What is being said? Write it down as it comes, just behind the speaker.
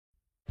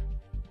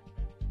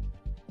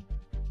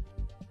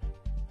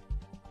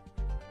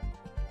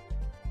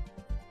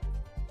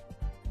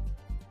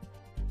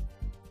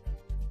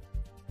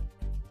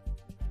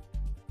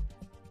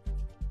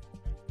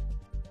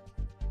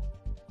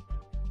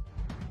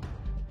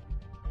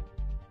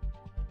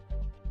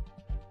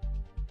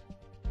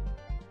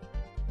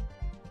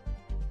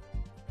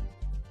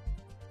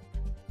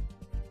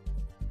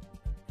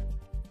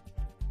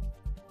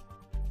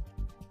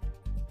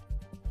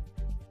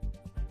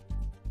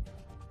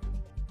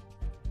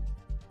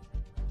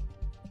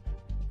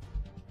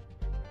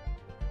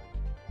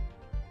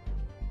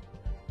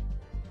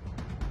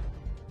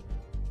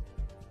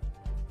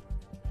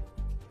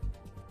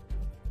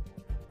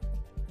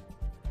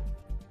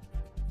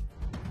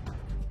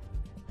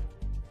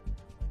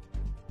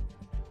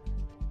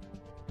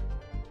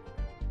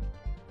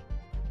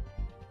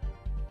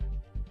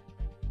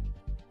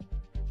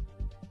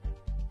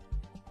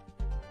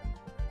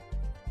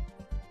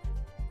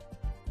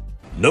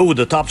Know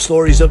the top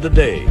stories of the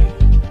day.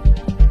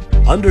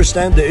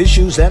 Understand the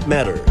issues that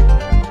matter.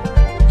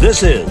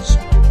 This is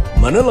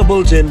Manila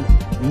Bulletin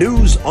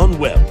News on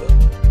Web.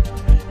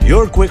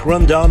 Your quick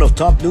rundown of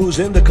top news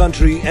in the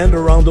country and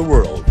around the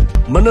world.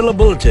 Manila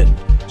Bulletin,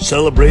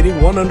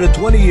 celebrating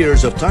 120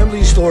 years of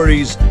timely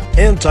stories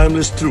and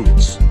timeless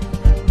truths.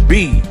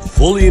 Be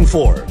fully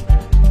informed.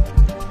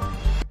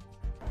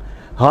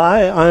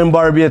 Hi, I'm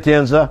Barbie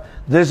Atienza.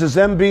 This is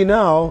MB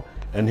Now,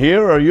 and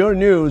here are your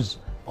news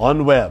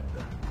on web.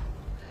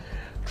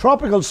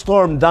 Tropical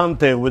storm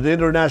Dante, with the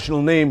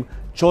international name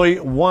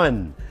Choi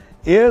 1,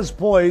 is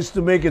poised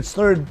to make its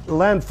third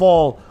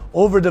landfall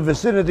over the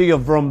vicinity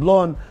of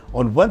Romblon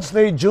on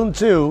Wednesday, June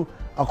 2,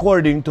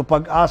 according to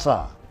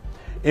Pag-asa.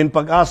 In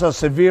Pag-asa's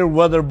severe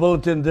weather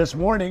bulletin this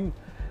morning,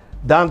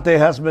 Dante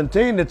has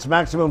maintained its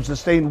maximum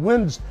sustained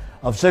winds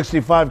of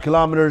 65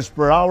 kilometers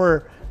per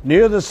hour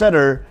near the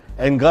center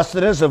and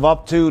gustiness of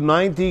up to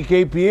 90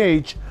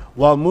 kph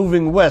while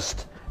moving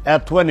west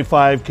at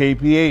 25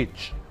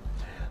 kph.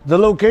 The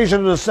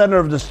location of the center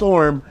of the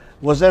storm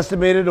was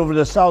estimated over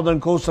the southern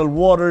coastal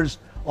waters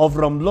of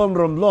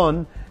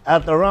Romblon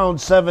at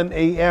around 7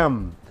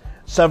 a.m.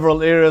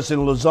 Several areas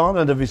in Luzon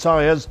and the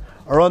Visayas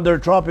are under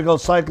tropical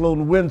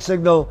cyclone wind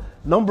signal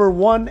number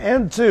 1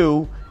 and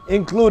 2,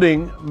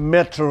 including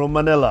Metro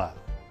Manila.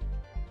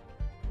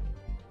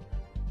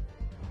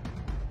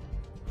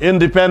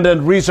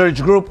 Independent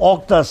research group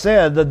Octa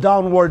said the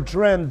downward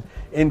trend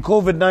in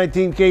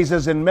COVID-19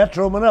 cases in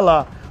Metro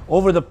Manila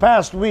over the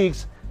past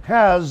weeks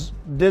has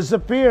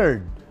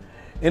disappeared.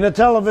 In a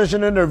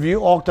television interview,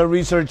 Octa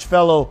research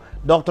fellow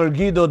Dr.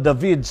 Guido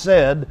David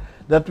said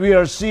that we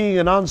are seeing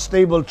an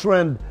unstable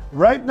trend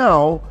right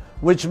now,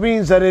 which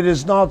means that it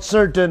is not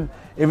certain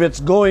if it's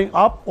going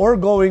up or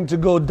going to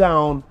go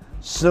down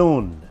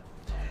soon.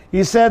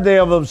 He said they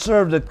have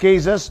observed that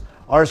cases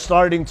are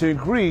starting to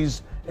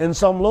increase in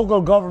some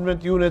local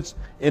government units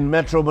in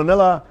Metro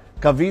Manila,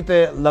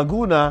 Cavite,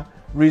 Laguna,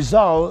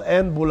 Rizal,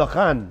 and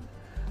Bulacan.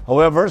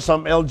 However,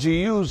 some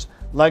LGUs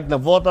like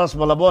Navotas,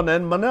 Malabon,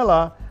 and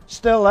Manila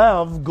still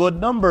have good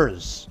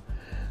numbers.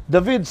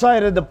 David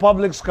cited the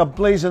public's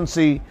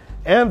complacency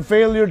and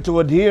failure to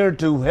adhere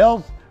to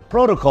health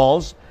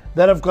protocols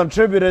that have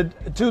contributed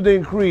to the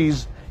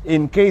increase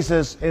in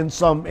cases in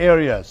some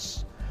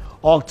areas.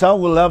 Octa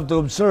will have to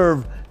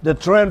observe the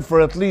trend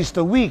for at least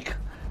a week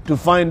to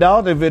find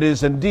out if it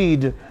is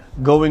indeed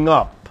going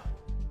up.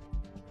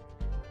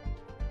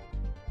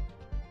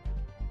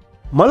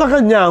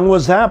 Malacanang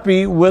was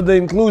happy with the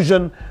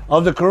inclusion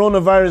of the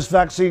coronavirus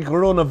vaccine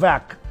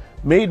CoronaVac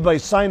made by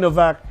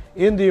Sinovac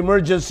in the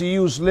emergency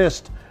use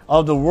list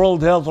of the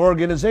World Health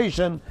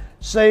Organization,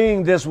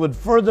 saying this would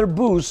further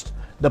boost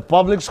the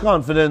public's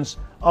confidence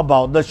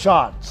about the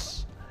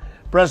shots.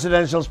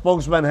 Presidential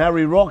spokesman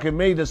Harry Roque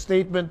made a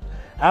statement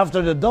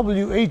after the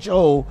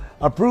WHO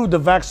approved the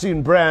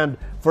vaccine brand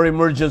for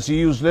emergency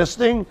use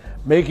listing,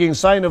 making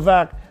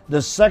Sinovac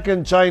the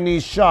second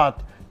Chinese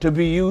shot to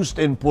be used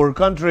in poor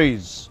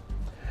countries.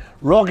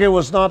 Roque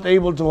was not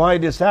able to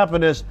hide his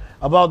happiness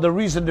about the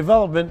recent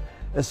development,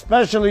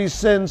 especially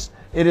since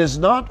it is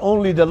not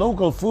only the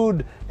local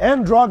Food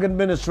and Drug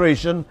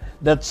Administration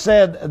that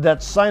said that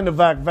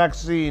Sinovac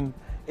vaccine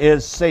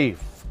is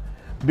safe.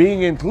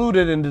 Being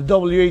included in the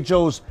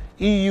WHO's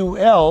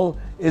EUL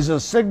is a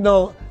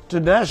signal to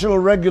national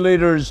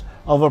regulators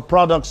of a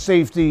product's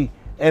safety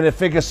and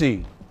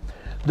efficacy.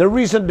 The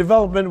recent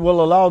development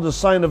will allow the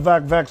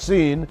Sinovac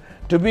vaccine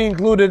to be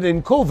included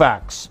in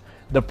COVAX,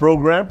 the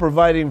program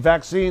providing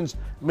vaccines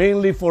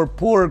mainly for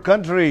poor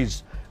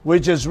countries,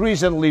 which is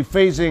recently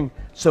facing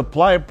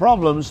supply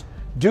problems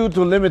due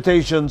to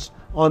limitations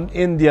on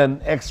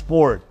Indian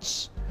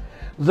exports.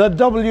 The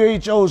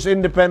WHO's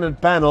independent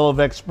panel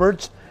of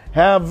experts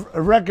have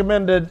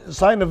recommended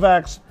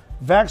Sinovac's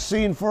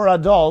vaccine for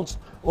adults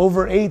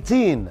over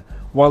 18,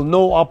 while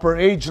no upper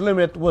age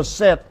limit was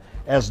set,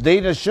 as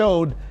data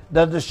showed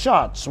that the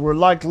shots were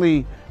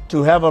likely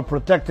to have a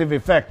protective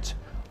effect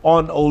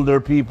on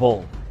older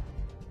people.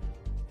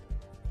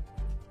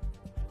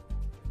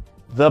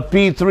 The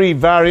P3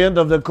 variant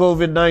of the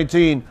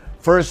COVID-19,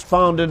 first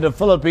found in the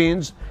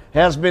Philippines,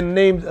 has been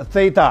named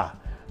Theta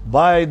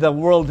by the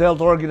World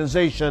Health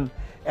Organization,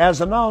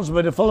 as announced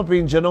by the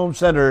Philippine Genome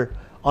Center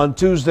on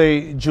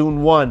Tuesday,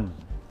 June 1.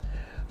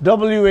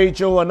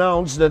 WHO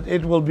announced that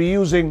it will be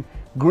using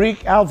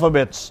Greek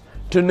alphabets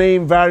to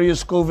name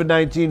various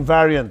COVID-19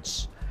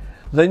 variants.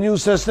 The new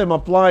system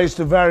applies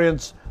to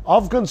variants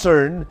of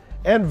concern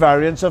and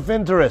variants of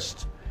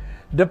interest.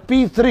 The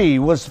P3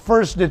 was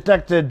first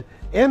detected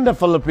in the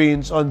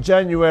Philippines on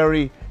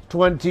January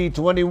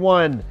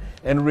 2021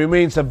 and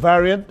remains a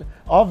variant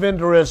of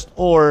interest,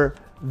 or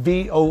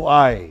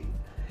VOI.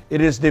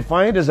 It is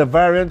defined as a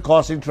variant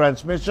causing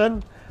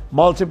transmission,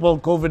 multiple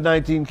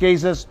COVID-19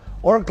 cases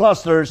or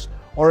clusters,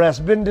 or has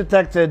been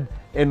detected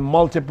in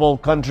multiple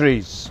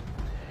countries.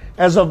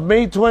 As of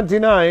May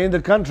 29,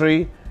 the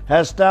country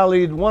has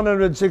tallied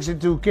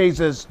 162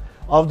 cases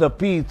of the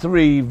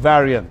P3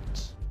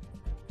 variant.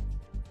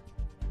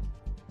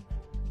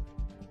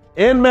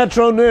 In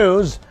Metro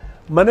News,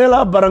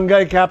 Manila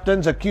barangay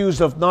captains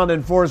accused of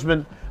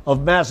non-enforcement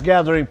of mass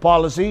gathering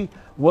policy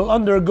will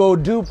undergo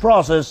due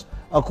process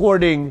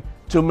according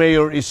to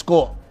Mayor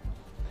Isko.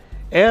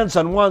 And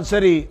San Juan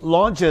City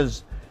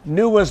launches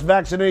newest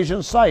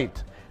vaccination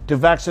site to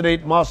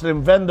vaccinate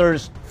Muslim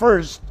vendors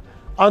first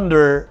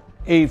under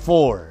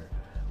A4.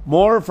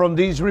 More from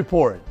these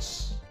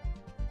reports.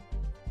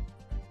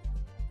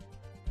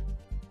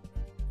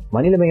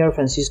 Manila Mayor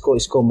Francisco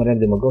Isko Moreno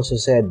de Magoso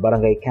said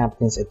barangay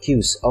captains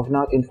accused of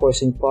not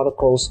enforcing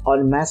protocols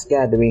on mass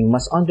gathering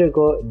must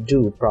undergo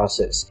due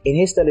process. In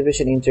his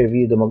television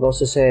interview, de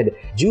Magoso said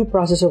due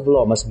process of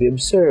law must be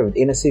observed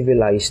in a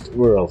civilized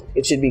world.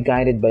 It should be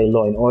guided by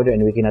law and order,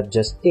 and we cannot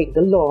just take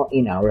the law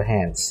in our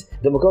hands.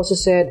 De Magoso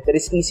said that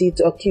it's easy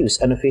to accuse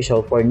an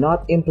official for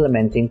not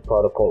implementing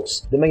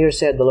protocols. The mayor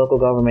said the local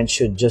government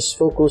should just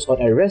focus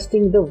on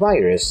arresting the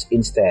virus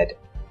instead.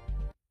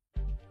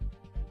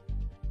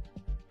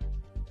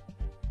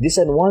 The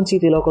San Juan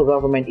City local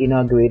government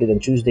inaugurated on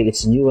Tuesday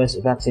its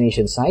newest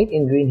vaccination site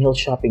in Green Hills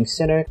Shopping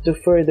Center to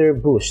further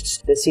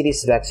boost the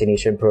city's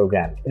vaccination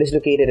program. It is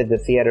located at the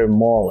Theater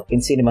Mall in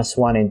Cinemas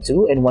 1 and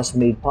 2 and was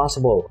made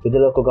possible with the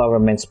local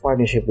government's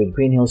partnership with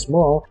Green Hills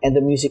Mall and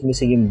the Music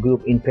Museum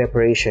Group in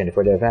preparation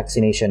for the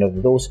vaccination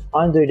of those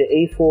under the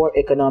A4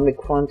 Economic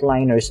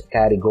Frontliners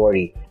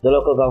category. The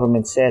local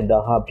government said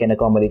the hub can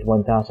accommodate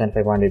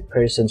 1,500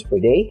 persons per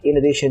day. In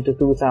addition to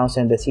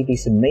 2,000, the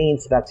city's main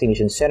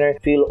vaccination center,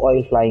 Phil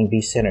Oil Flying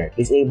Beast Center,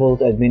 is able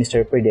to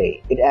administer per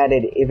day. It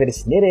added if it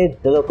is needed,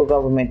 the local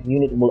government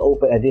unit will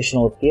open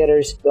additional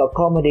theaters to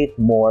accommodate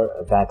more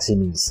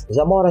vaccinees.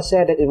 Zamora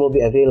said that it will be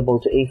available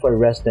to A4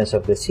 residents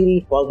of the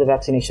city, while the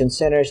vaccination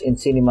centers in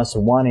Cinemas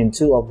 1 and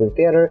 2 of the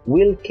theater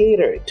will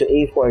cater to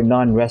A4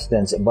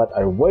 non-residents but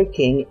are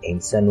working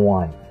in San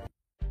Juan.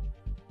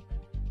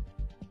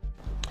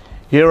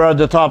 Here are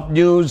the top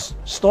news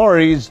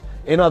stories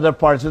in other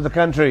parts of the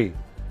country.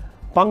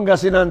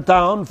 Pangasinan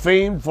town,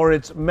 famed for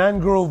its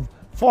mangrove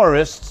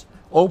forests,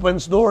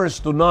 opens doors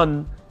to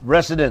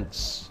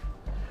non-residents.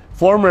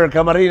 Former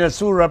Camarines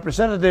Sur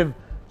representative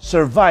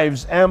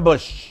survives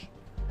ambush.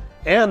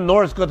 And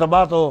North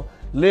Cotabato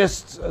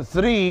lists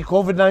 3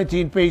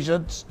 COVID-19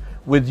 patients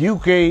with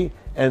UK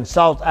and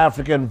South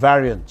African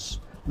variants.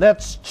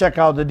 Let's check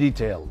out the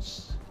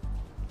details.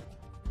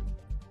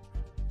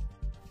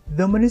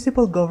 The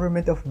municipal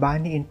government of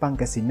Bani in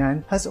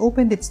Pangasinan has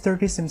opened its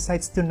tourism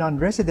sites to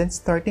non-residents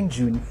starting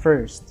June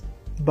 1st.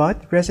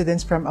 But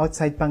residents from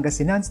outside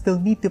Pangasinan still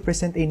need to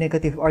present a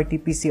negative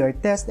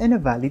RT-PCR test and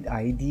a valid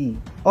ID.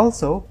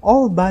 Also,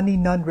 all Bani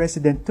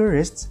non-resident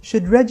tourists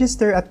should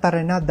register at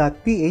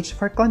tarana.ph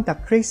for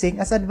contact tracing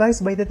as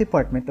advised by the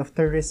Department of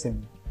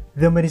Tourism.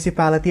 The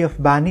municipality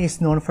of Bani is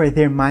known for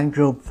their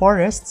mangrove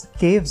forests,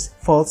 caves,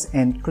 falls,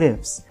 and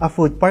cliffs. A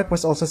food park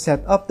was also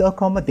set up to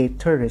accommodate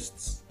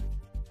tourists.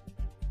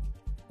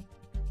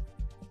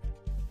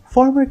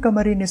 Former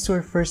Camarines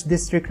Sur 1st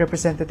District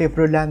Representative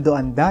Rolando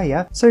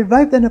Andaya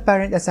survived an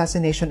apparent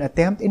assassination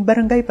attempt in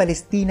Barangay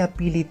Palestina,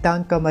 Pili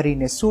Town,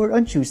 Camarines Sur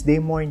on Tuesday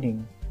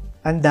morning.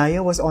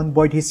 Andaya was on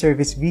board his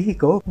service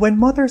vehicle when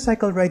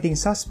motorcycle-riding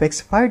suspects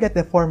fired at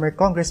the former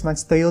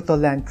congressman's Toyota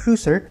Land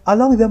Cruiser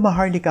along the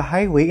Maharlika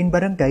Highway in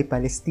Barangay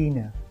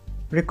Palestina.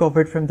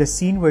 Recovered from the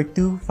scene were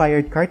 2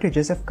 fired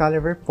cartridges of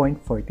caliber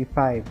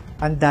 .45.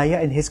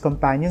 Andaya and his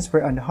companions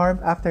were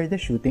unharmed after the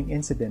shooting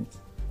incident.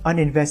 An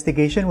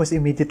investigation was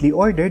immediately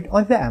ordered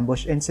on the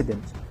ambush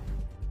incident.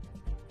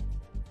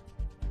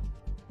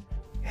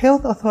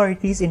 Health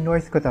authorities in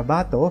North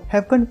Cotabato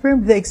have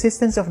confirmed the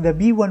existence of the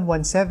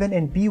B117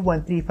 and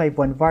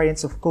B1351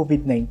 variants of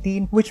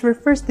COVID-19, which were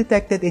first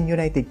detected in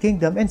United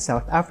Kingdom and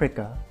South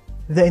Africa.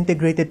 The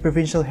Integrated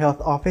Provincial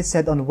Health Office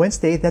said on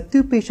Wednesday that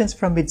 2 patients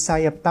from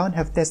Midsayap town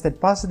have tested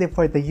positive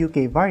for the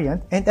UK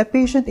variant, and a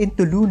patient in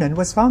Tulunan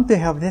was found to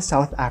have the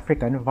South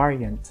African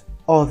variant.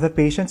 All the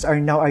patients are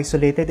now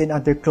isolated and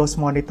under close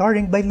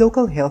monitoring by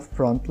local health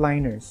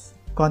frontliners.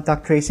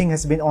 Contact tracing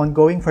has been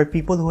ongoing for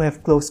people who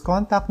have close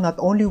contact not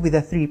only with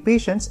the 3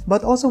 patients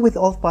but also with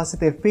all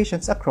positive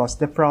patients across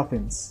the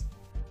province.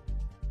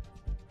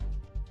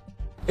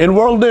 In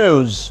world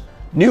news,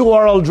 new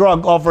oral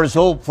drug offers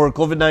hope for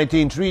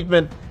COVID-19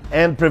 treatment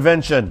and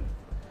prevention.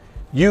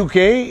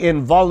 UK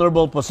in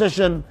vulnerable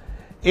position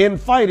in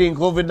fighting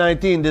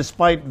COVID-19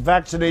 despite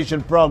vaccination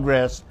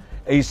progress,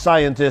 a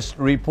scientist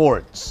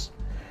reports.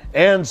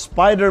 And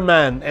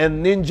Spider-Man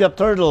and Ninja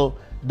Turtle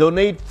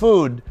donate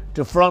food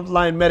to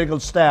frontline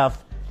medical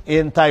staff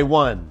in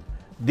Taiwan.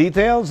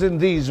 Details in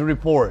these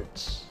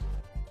reports.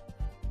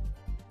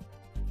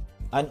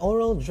 An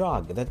oral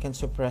drug that can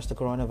suppress the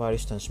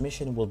coronavirus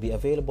transmission will be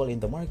available in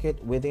the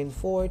market within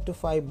 4 to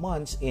 5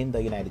 months in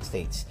the United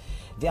States.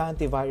 The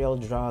antiviral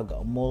drug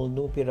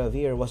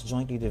Molnupiravir was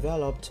jointly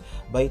developed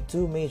by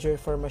 2 major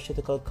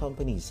pharmaceutical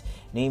companies,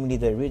 namely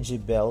the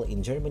Rigibel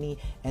in Germany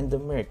and the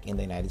Merck in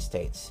the United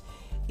States.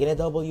 In a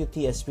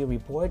WTSP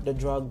report, the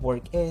drug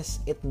work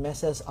is it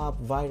messes up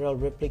viral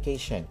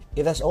replication.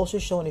 It has also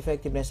shown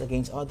effectiveness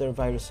against other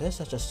viruses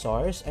such as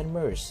SARS and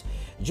MERS.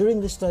 During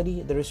the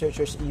study, the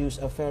researchers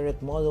used a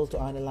ferret model to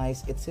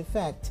analyze its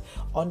effect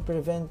on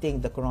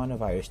preventing the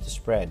coronavirus to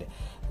spread.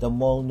 The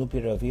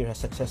molnupiravir has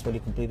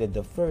successfully completed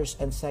the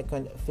first and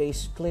second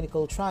phase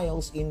clinical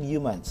trials in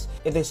humans.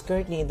 It is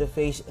currently in the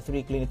phase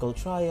 3 clinical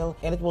trial,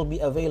 and it will be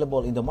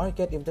available in the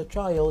market if the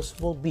trials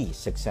will be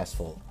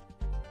successful.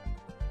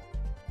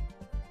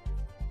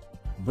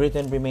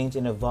 Britain remains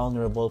in a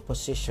vulnerable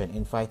position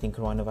in fighting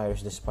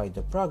coronavirus despite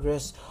the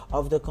progress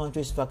of the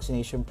country's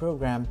vaccination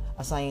program,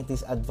 a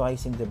scientist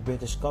advising the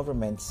British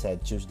government said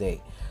Tuesday.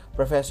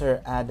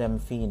 Professor Adam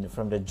Finn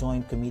from the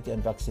Joint Committee on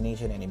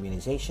Vaccination and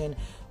Immunization,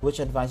 which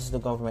advises the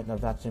government on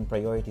vaccine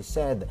priorities,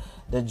 said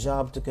the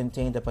job to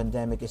contain the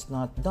pandemic is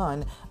not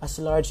done as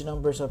large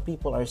numbers of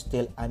people are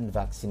still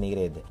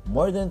unvaccinated.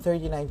 More than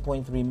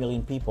 39.3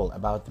 million people,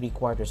 about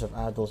 3/4 of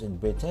adults in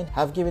Britain,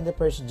 have given the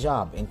first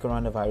jab in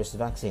coronavirus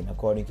vaccine,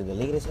 according to the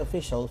latest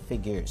official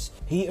figures.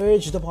 He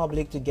urged the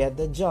public to get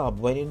the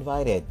jab when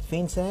invited.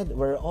 Finn said,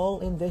 "We're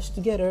all in this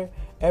together.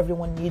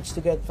 Everyone needs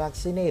to get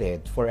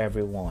vaccinated for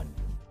everyone."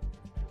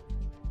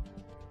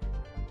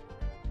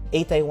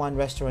 A Taiwan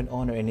restaurant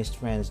owner and his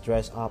friends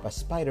dressed up as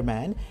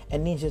Spider-Man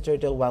and Ninja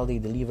Turtle while they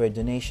delivered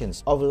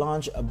donations of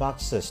lunch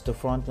boxes to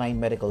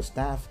frontline medical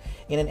staff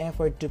in an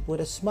effort to put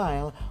a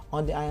smile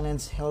on the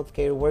island's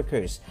healthcare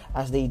workers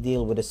as they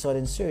deal with a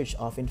sudden surge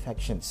of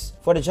infections.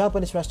 For the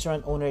Japanese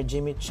restaurant owner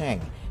Jimmy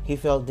Cheng, he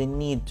felt the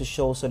need to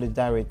show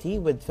solidarity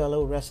with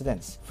fellow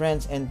residents,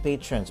 friends and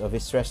patrons of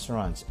his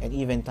restaurants, and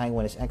even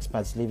Taiwanese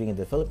expats living in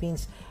the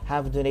Philippines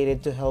have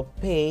donated to help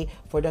pay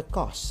for the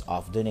costs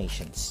of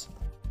donations.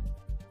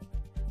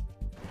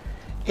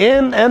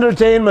 In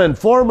entertainment,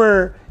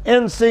 former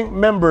NSYNC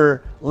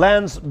member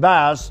Lance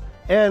Bass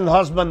and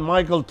husband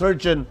Michael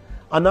Turchin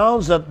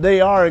announced that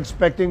they are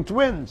expecting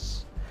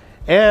twins.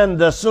 And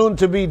the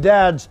soon-to-be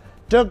dads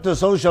took to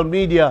social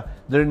media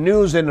their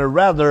news in a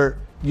rather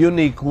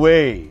unique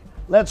way.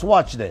 Let's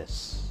watch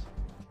this.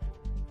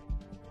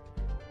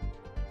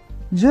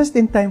 Just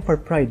in time for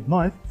Pride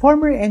Month,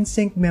 former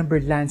NSYNC member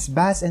Lance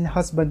Bass and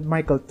husband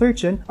Michael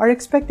Turchin are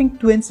expecting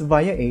twins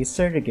via a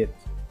surrogate.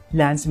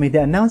 Lance made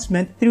the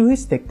announcement through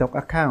his TikTok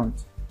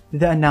account.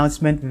 The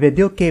announcement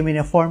video came in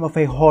the form of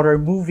a horror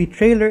movie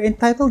trailer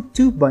entitled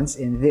 2 Buns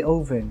in the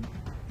Oven.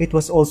 It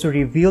was also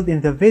revealed in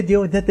the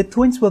video that the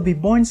twins will be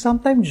born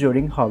sometime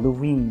during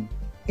Halloween.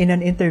 In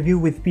an interview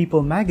with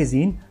People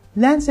magazine,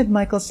 Lance and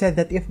Michael said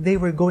that if they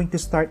were going to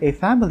start a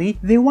family,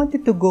 they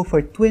wanted to go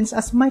for twins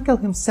as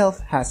Michael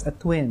himself has a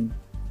twin.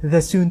 The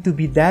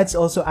soon-to-be dads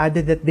also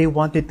added that they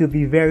wanted to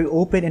be very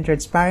open and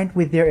transparent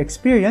with their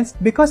experience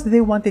because they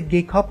wanted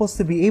gay couples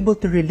to be able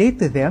to relate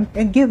to them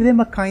and give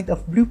them a kind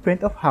of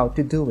blueprint of how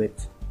to do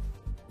it.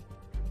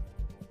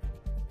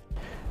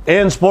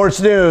 In sports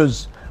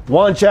news,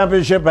 One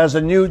Championship has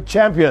a new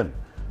champion.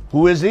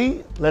 Who is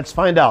he? Let's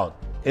find out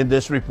in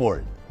this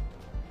report.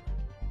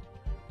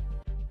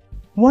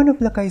 One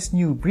of Lakay's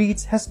new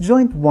breeds has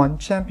joined One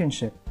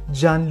Championship.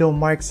 Janlo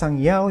Mark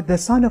Sangyao, the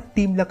son of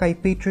Team Lakay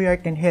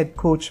patriarch and head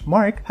coach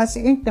Mark, has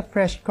inked a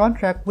fresh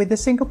contract with the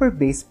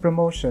Singapore-based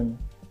promotion.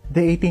 The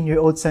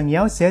 18-year-old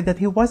Sangyao said that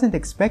he wasn't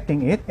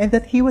expecting it and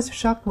that he was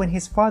shocked when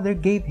his father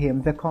gave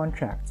him the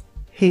contract.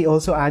 He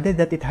also added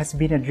that it has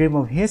been a dream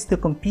of his to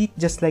compete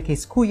just like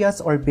his kuyas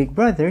or big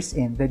brothers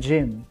in the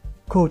gym.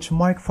 Coach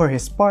Mark, for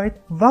his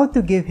part, vowed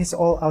to give his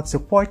all-out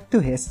support to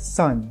his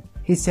son.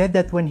 He said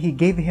that when he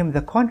gave him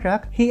the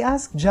contract, he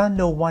asked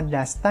Janlo one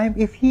last time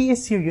if he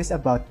is serious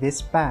about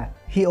this path.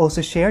 He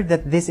also shared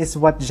that this is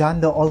what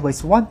Janlo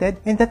always wanted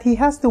and that he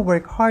has to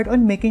work hard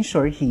on making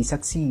sure he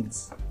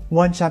succeeds.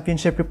 One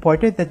Championship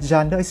reported that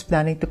Janlo is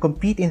planning to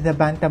compete in the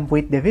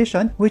bantamweight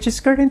division, which is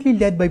currently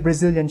led by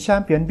Brazilian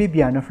champion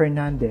Bibiano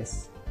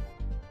Fernandes.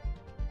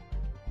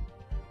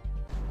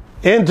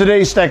 In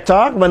today's Tech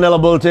Talk, Manila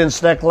Bulletin's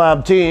Tech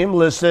Lab team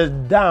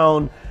listed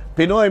down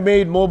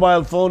Pinoy-made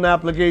mobile phone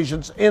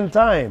applications in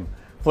time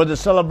for the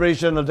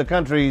celebration of the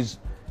country's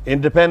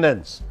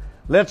independence.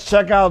 Let's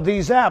check out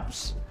these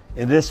apps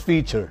in this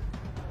feature.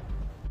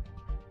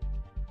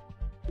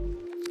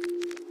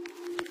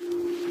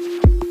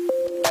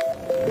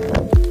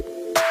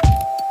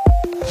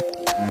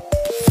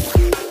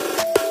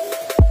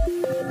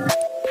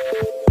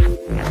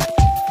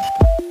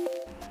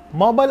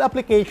 Mobile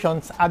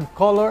applications add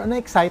color and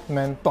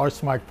excitement to our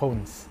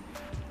smartphones.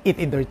 It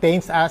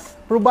entertains us,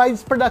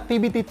 provides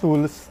productivity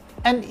tools,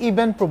 and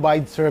even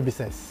provides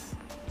services.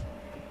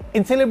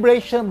 In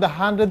celebration of the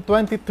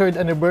 123rd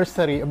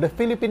anniversary of the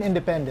Philippine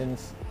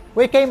independence,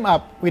 we came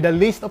up with a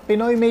list of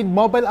Pinoy-made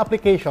mobile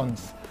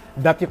applications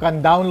that you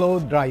can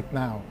download right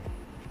now.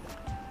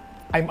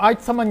 I'm Art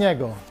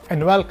Samaniego,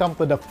 and welcome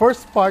to the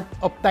first part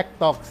of Tech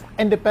Talk's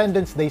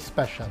Independence Day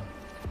special.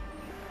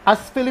 As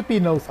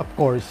Filipinos, of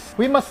course,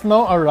 we must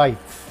know our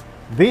rights.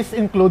 This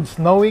includes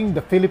knowing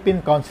the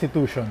Philippine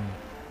Constitution.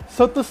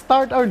 So to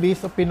start our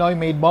list of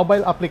Pinoy-made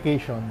mobile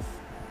applications,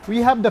 we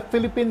have the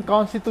Philippine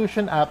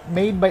Constitution app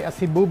made by a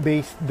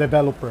Cebu-based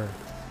developer.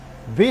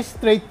 This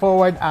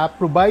straightforward app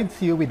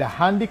provides you with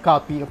a handy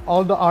copy of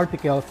all the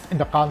articles in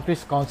the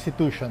country's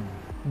constitution.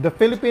 The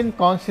Philippine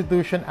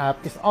Constitution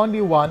app is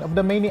only one of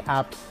the many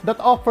apps that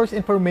offers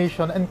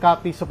information and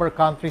copies of our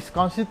country's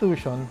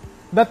constitution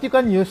that you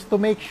can use to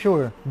make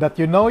sure that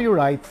you know your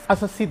rights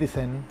as a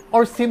citizen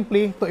or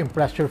simply to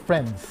impress your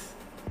friends.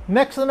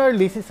 Next on our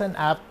list is an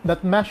app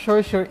that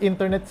measures your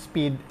internet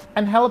speed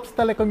and helps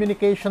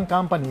telecommunication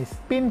companies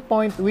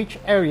pinpoint which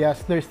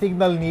areas their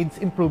signal needs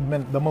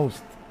improvement the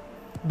most.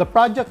 The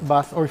Project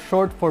Bus, or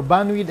short for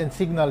Bandwidth and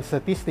Signal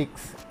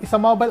Statistics, is a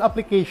mobile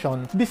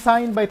application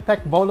designed by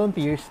tech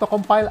volunteers to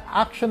compile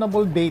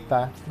actionable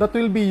data that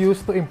will be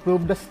used to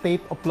improve the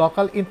state of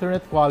local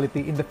internet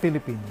quality in the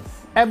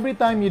Philippines. Every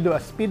time you do a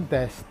speed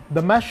test,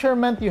 the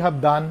measurement you have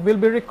done will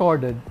be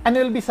recorded and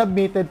will be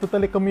submitted to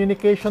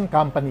telecommunication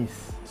companies.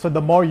 So the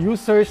more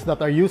users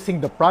that are using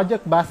the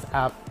Project Bus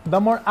app,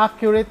 the more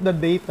accurate the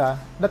data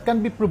that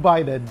can be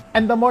provided,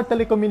 and the more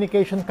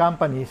telecommunication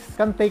companies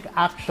can take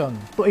action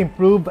to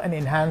improve and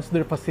enhance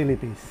their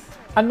facilities.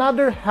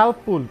 Another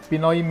helpful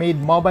Pinoy-made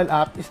mobile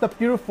app is the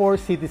Pure 4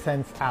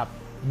 Citizens app.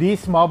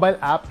 This mobile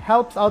app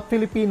helps out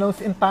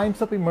Filipinos in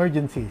times of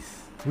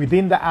emergencies.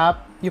 Within the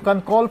app, you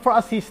can call for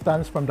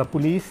assistance from the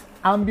police,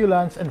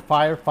 ambulance, and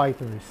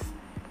firefighters.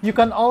 You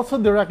can also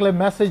directly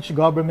message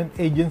government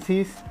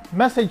agencies,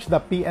 message the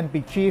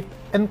PNP chief,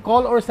 and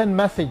call or send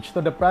message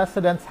to the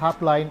President's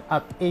hotline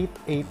at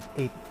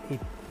 8888.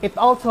 It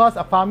also has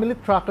a family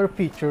tracker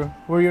feature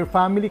where your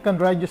family can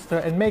register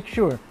and make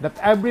sure that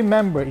every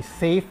member is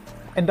safe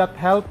and that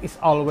help is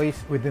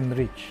always within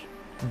reach.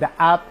 The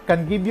app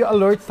can give you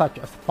alerts such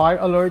as fire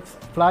alerts,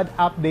 flood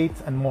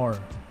updates, and more.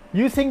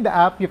 Using the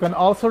app, you can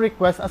also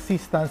request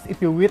assistance if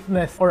you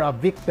witness or are a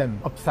victim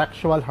of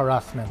sexual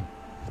harassment.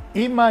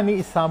 E-money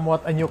is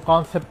somewhat a new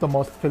concept to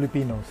most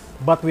Filipinos,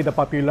 but with the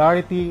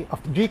popularity of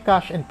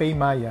GCash and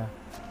PayMaya,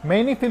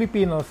 many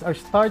Filipinos are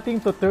starting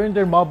to turn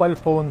their mobile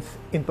phones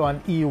into an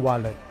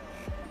e-wallet.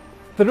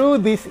 Through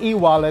this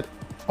e-wallet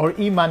or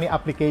e-money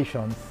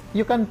applications,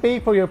 you can pay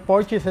for your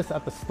purchases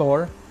at the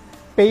store,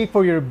 pay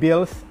for your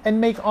bills,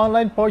 and make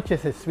online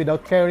purchases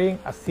without carrying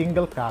a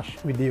single cash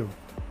with you.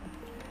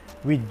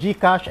 With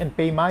GCash and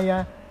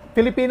PayMaya,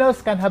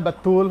 Filipinos can have a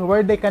tool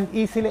where they can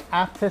easily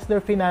access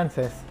their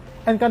finances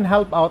and can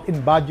help out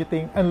in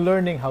budgeting and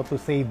learning how to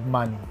save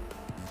money.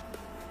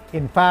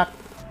 In fact,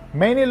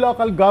 many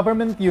local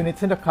government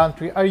units in the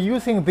country are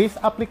using these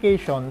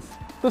applications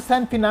to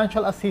send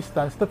financial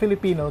assistance to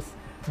Filipinos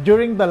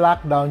during the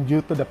lockdown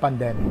due to the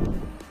pandemic.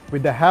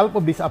 With the help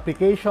of these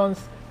applications,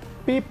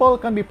 people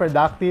can be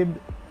productive,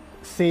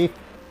 safe,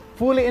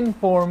 fully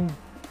informed,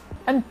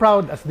 and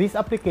proud as these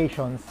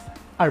applications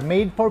are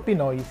made for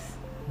Pinoys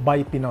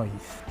by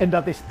Pinoys. And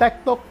that is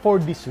Tech Talk for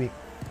this week.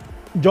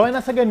 Join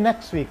us again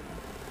next week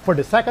for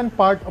the second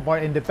part of our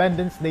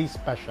Independence Day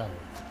special.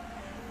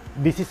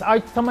 This is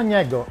Art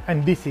Samaniego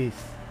and this is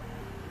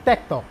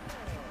Tech Talk.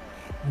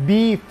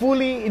 Be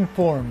fully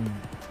informed.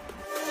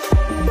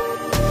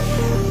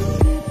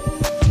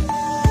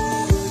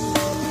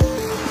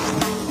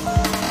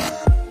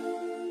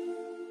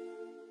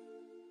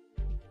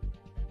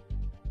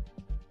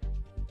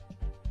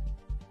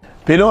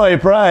 Pinoy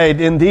pride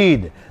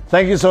indeed.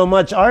 Thank you so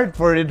much, Art,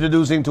 for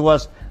introducing to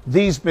us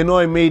these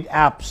Pinoy-made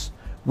apps.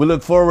 We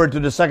look forward to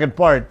the second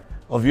part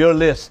of your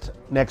list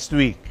next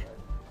week.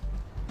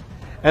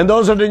 And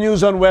those are the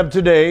news on web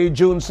today,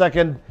 June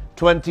 2nd,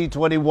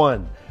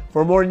 2021.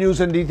 For more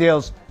news and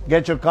details,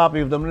 get your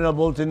copy of the Manila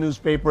Bulletin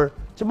newspaper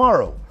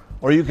tomorrow,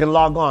 or you can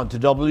log on to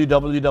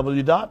www.mb.com.ph,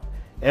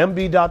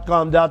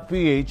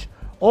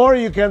 or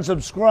you can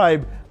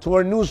subscribe to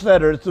our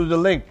newsletter through the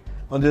link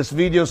on this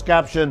video's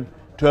caption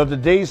to have the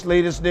day's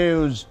latest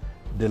news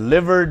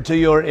delivered to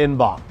your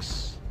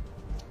inbox.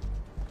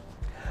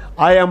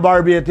 I am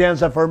Barbie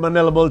Atienza for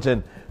Manila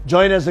Bulletin.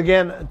 Join us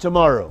again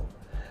tomorrow.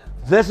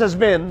 This has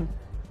been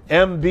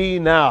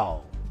MB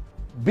Now.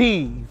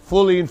 Be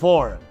fully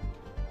informed.